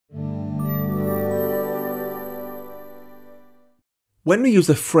When we use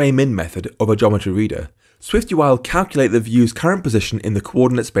the frame in method of a geometry reader, SwiftUI will calculate the view's current position in the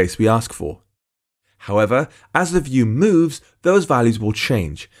coordinate space we ask for. However, as the view moves, those values will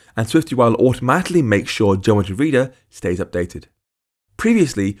change, and SwiftUI will automatically make sure GeometryReader stays updated.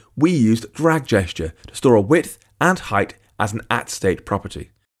 Previously, we used drag gesture to store a width and height as an @state property.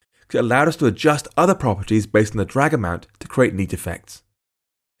 It allowed us to adjust other properties based on the drag amount to create neat effects.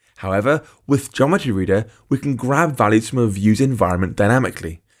 However, with GeometryReader, we can grab values from a view's environment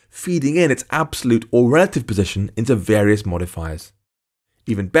dynamically, feeding in its absolute or relative position into various modifiers.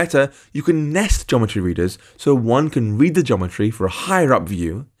 Even better, you can nest geometry readers so one can read the geometry for a higher up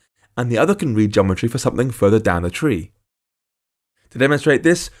view, and the other can read geometry for something further down the tree. To demonstrate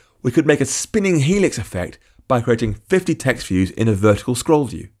this, we could make a spinning helix effect by creating 50 text views in a vertical scroll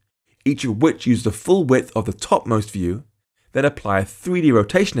view, each of which uses the full width of the topmost view, then apply a 3D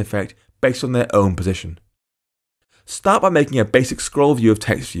rotation effect based on their own position. Start by making a basic scroll view of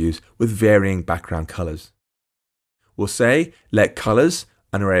text views with varying background colors. We'll say let colors,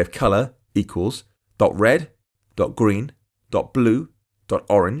 an array of color, equals .red, .green, .blue,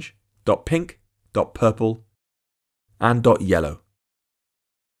 .orange, .pink, .purple, and .yellow.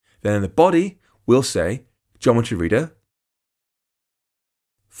 Then in the body, we'll say geometry reader,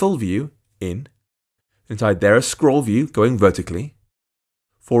 full view in, inside there a scroll view going vertically,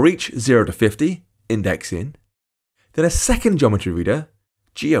 for each 0 to 50, index in, then a second geometry reader,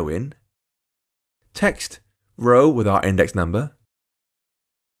 geo in, text, row with our index number,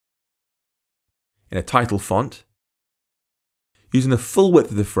 in a title font, using the full width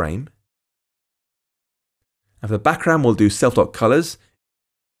of the frame, and for the background we'll do self.colors,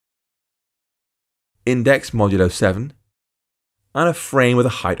 index modulo 7, and a frame with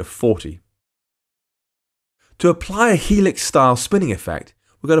a height of 40. To apply a helix style spinning effect,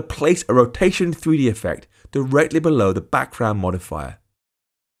 we're going to place a rotation 3D effect directly below the background modifier.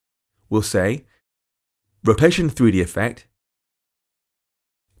 We'll say rotation 3D effect,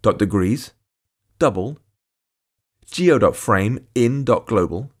 .degrees, double, geo.frame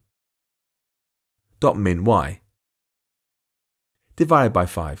in.global, .min y, divided by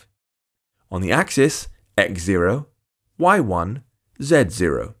 5. On the axis, x0, y1,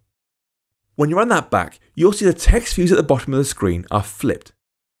 z0. When you run that back, you'll see the text views at the bottom of the screen are flipped.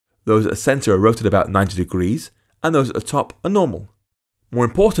 Those at the center are rotated about 90 degrees, and those at the top are normal. More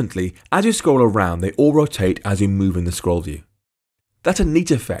importantly, as you scroll around, they all rotate as you move in the scroll view. That's a neat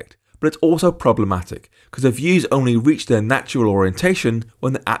effect, but it's also problematic, because the views only reach their natural orientation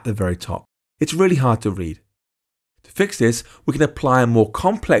when they're at the very top. It's really hard to read. To fix this, we can apply a more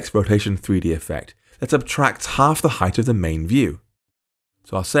complex rotation 3D effect that subtracts half the height of the main view.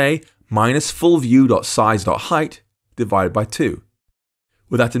 So I'll say minus full view.size.height divided by 2.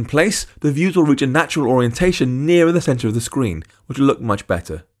 With that in place, the views will reach a natural orientation nearer the center of the screen, which will look much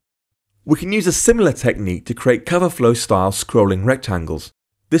better. We can use a similar technique to create cover flow style scrolling rectangles,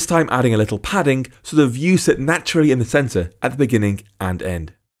 this time adding a little padding so the views sit naturally in the center at the beginning and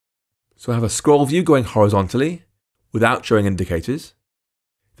end. So I have a scroll view going horizontally, without showing indicators,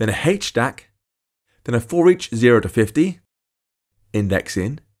 then a H stack, then a for each 0 to 50, index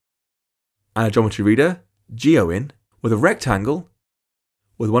in, and a geometry reader, geo in, with a rectangle,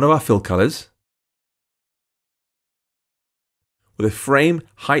 with one of our fill colors, with a frame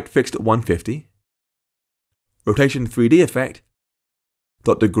height fixed at 150, rotation 3D effect,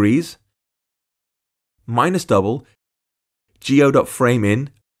 .degrees, minus double, geo.frame in,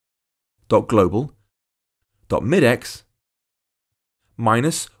 .global, .midx,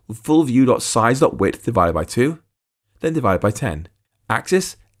 minus full view.size.width divided by 2, then divided by 10,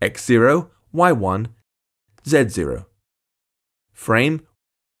 axis x0, y1, z0, frame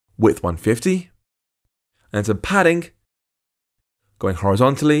width 150, and some padding going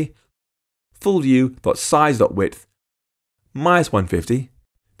horizontally, full view.size.width minus 150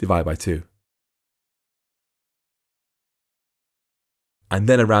 divided by 2. And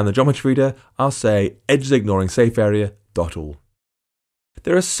then around the geometry reader, I'll say edges ignoring safe area .all.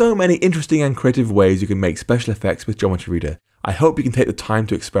 There are so many interesting and creative ways you can make special effects with geometry reader. I hope you can take the time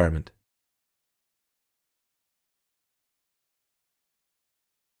to experiment.